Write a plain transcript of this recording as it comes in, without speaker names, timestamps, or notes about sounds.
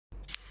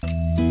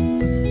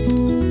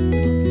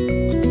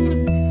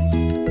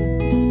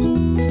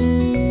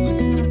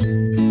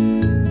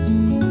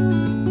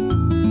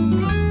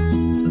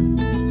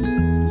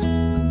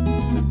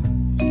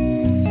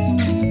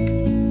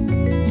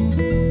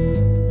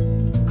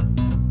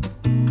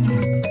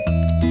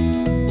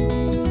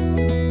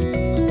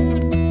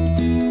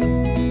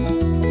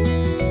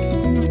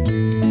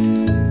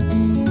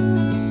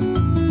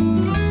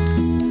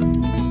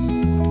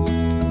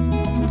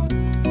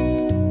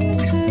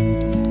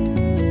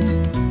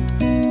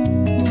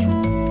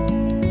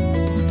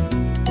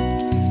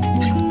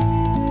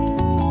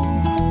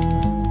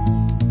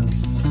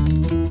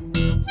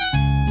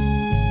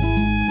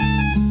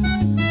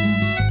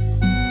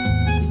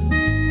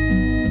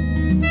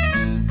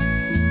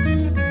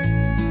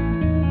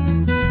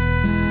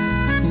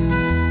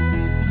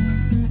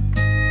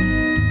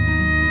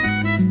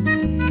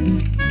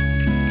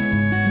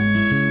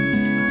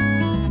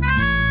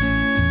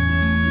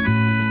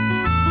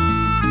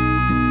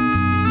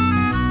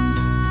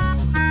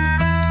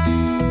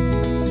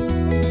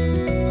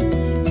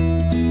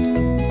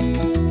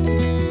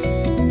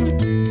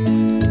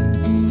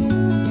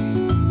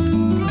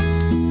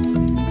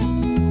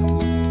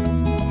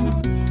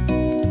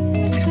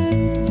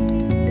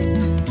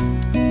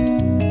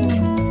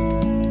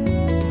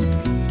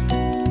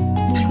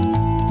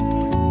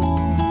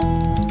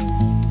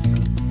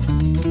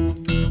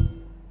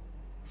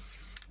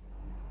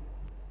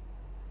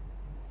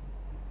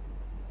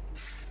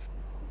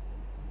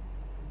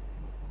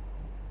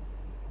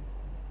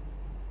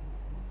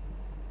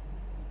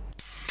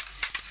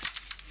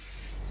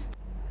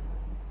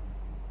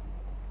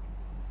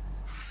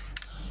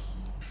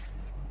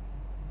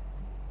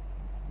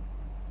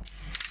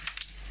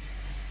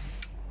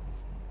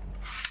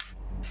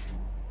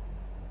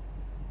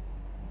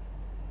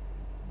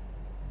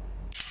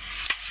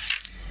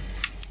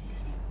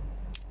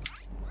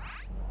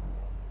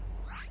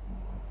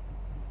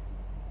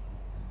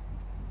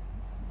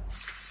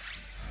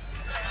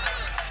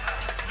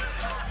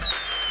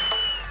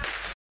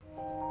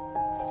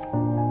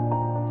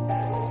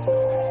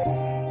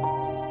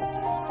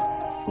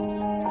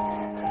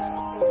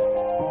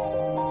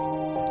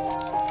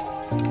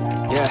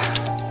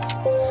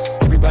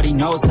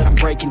knows that I'm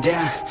breaking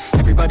down.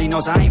 Everybody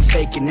knows I ain't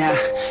faking now.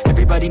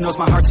 Everybody knows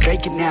my heart's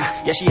vacant now.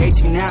 Yeah, she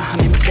hates me now, I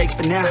made mistakes,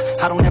 but now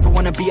I don't ever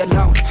wanna be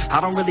alone. I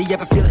don't really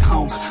ever feel at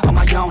home. On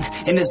my own,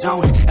 in the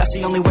zone, that's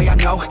the only way I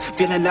know.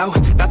 Feeling low,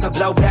 about to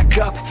blow back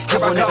up. I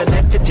won't ever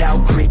let the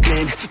doubt creep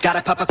in.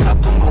 Gotta pop a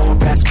couple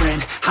more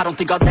aspirin. I don't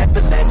think I'll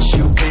ever let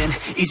you in.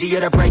 Easier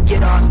to break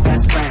it off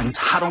best friends.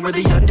 I don't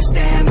really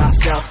understand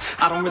myself.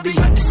 I don't really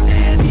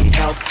understand, need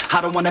help.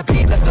 I don't wanna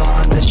be left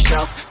on the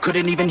shelf.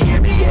 Couldn't even hear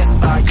me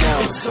if I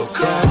yelled. It's so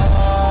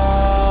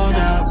cold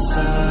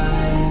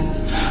outside,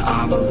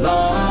 I'm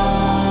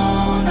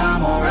alone,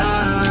 I'm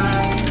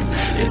alright.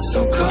 It's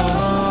so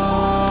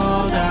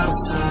cold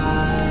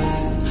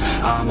outside,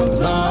 I'm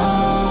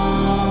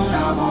alone,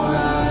 I'm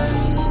alright.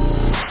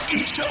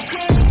 It's so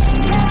cold.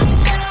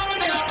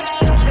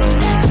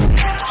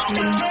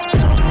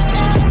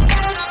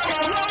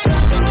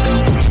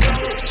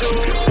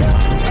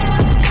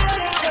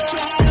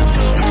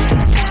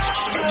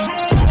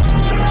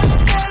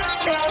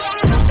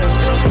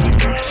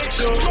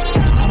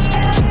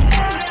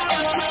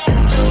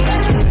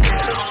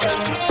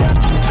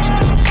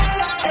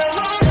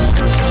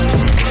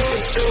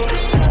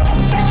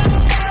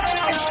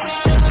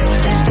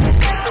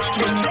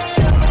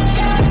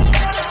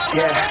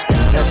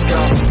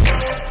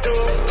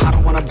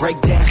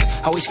 Break down,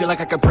 always feel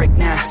like I could break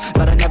now,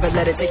 but I never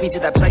let it take me to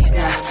that place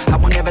now. I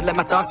won't ever let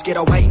my thoughts get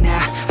away now.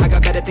 I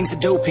got better things to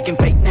do, picking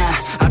fate now.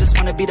 I just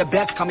wanna be the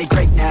best, call me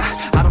great now.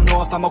 I don't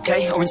know if I'm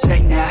okay or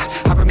insane now.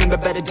 I remember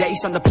better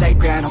days on the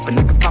playground, hoping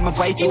I can find my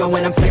way. Even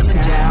when I'm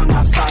feeling down,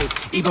 I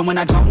fight. Even when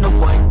I don't know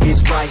what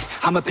is right,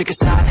 I'ma pick a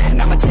side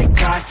and I'ma take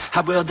pride.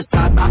 I will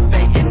decide my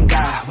fate and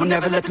I will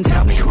never let them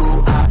tell me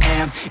who I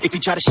am. If you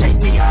try to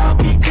shake me, I'll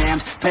be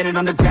damned. Planet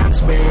on the ground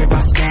is where I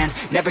stand.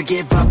 Never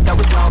give up, that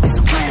was always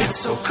the plan. It's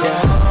so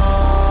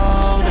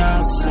cold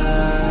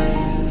outside,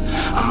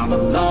 I'm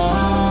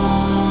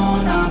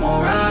alone, I'm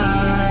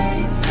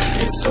alright.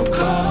 It's so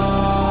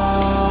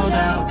cold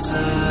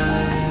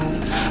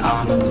outside,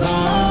 I'm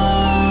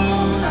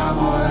alone, I'm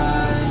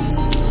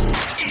alright.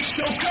 It's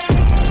so cold.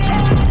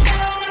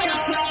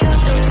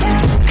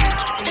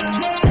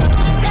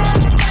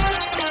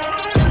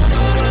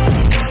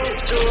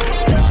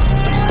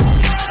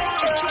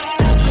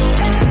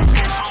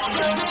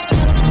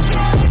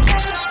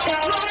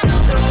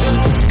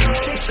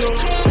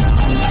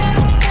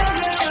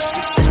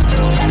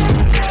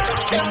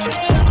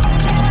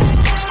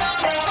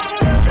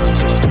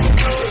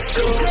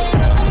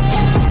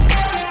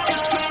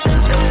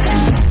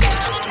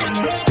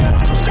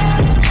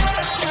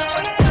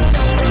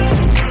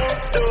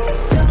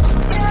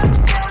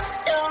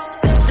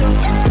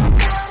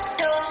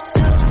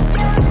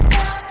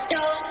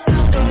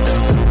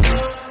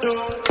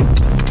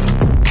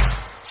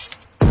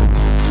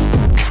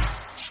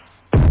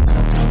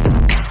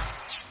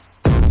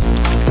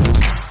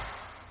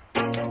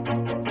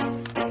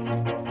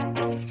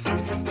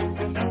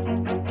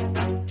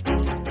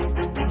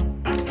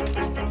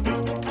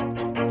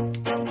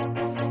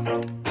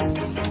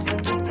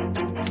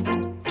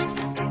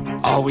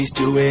 Always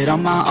do it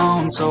on my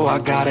own, so I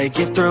gotta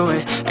get through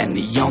it. And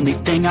the only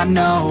thing I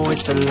know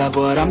is to love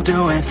what I'm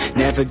doing.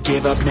 Never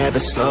give up, never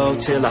slow,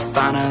 till I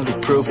finally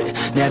prove it.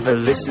 Never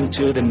listen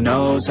to the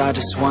no's, I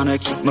just wanna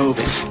keep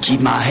moving. Keep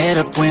my head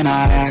up when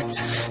I act,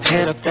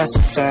 head up, that's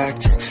a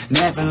fact.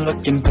 Never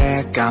looking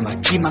back, I'ma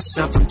keep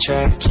myself on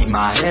track. Keep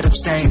my head up,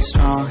 staying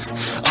strong,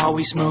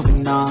 always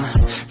moving on.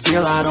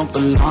 Feel I don't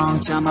belong,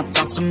 tell my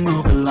thoughts to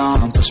move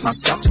along. Push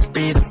myself to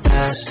be the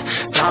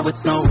best, die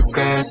with no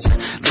regrets.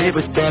 Live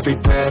with every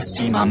breath,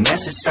 see my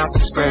message start to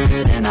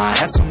spread. And I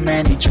had so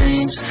many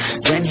dreams,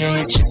 when you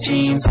hit your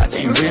teens, life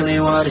ain't really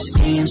what it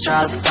seems.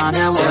 Try to find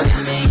out what it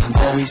means.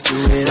 Always do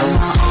it on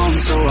my own,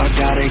 so I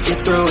gotta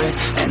get through it.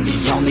 And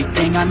the only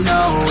thing I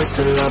know is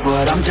to love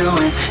what I'm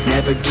doing.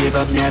 Never give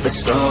up, never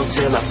slow,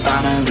 till I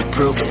finally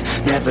prove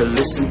it. Never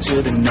listen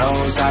to the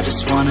no's, I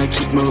just wanna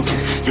keep moving.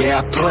 Yeah,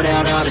 I put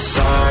out all this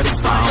art,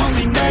 it's my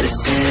only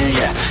medicine.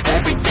 Yeah,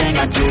 everything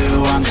I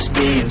do, I'm just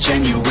being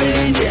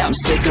genuine. Yeah, I'm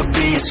sick of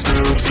being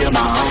screwed, feel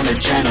my own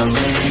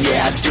adrenaline.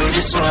 Yeah, I do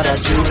just what I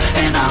do,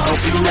 and I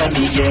hope you let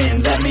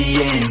me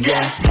in,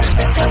 yeah.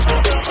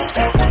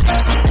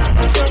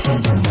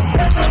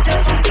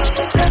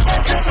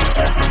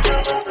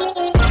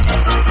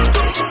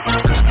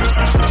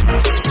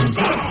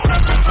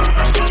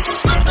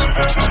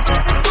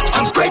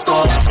 I'm grateful,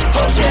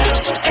 oh yeah,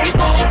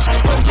 able,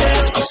 oh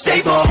yeah, I'm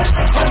stable,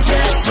 oh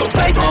yeah, no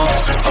label,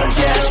 oh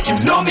yeah, you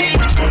know me,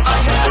 I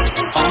have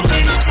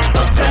only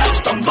the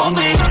best. I'm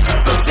lonely,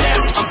 but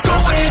damn, I'm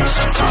going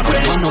to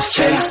win. No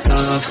fate,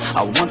 love,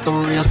 I want the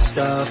real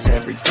stuff.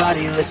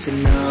 Everybody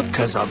listen up,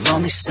 cause I'll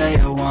only say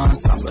it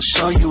once. I'm gonna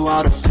show you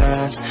all the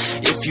path.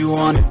 If you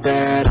want it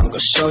bad, I'm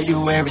gonna show you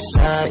where it's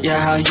at. Yeah,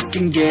 how you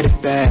can get it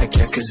back.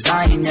 Yeah, cause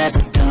I ain't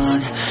never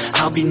done.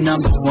 I'll be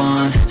number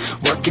one,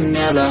 working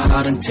hella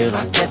hard until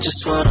I get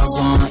just what I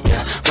want.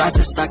 Yeah,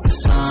 rises like the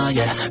sun,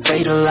 yeah,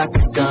 fatal like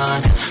a gun.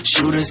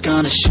 Shooter's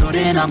gonna shoot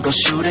and I'm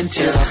gonna shoot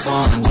until I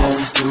fall.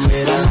 Always do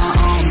it on my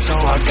own, so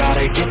I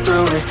gotta get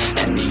through it.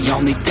 And the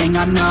only thing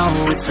I know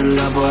is to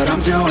love what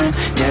I'm doing.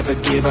 Never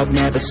give up,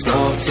 never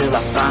slow, till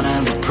I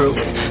finally prove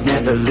it.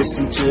 Never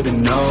listen to the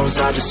no's,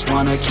 I just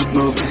wanna keep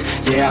moving.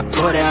 Yeah, I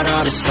put out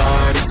all this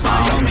art, it's my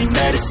only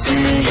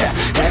medicine. Yeah,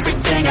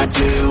 everything I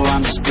do,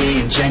 I'm just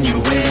being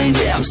genuine.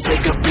 Yeah, I'm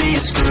sick of being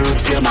screwed,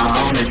 feel my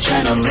own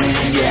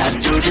adrenaline. Yeah, I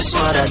do just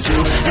what I do,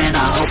 and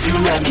I hope you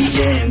let me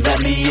in,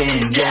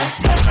 yeah.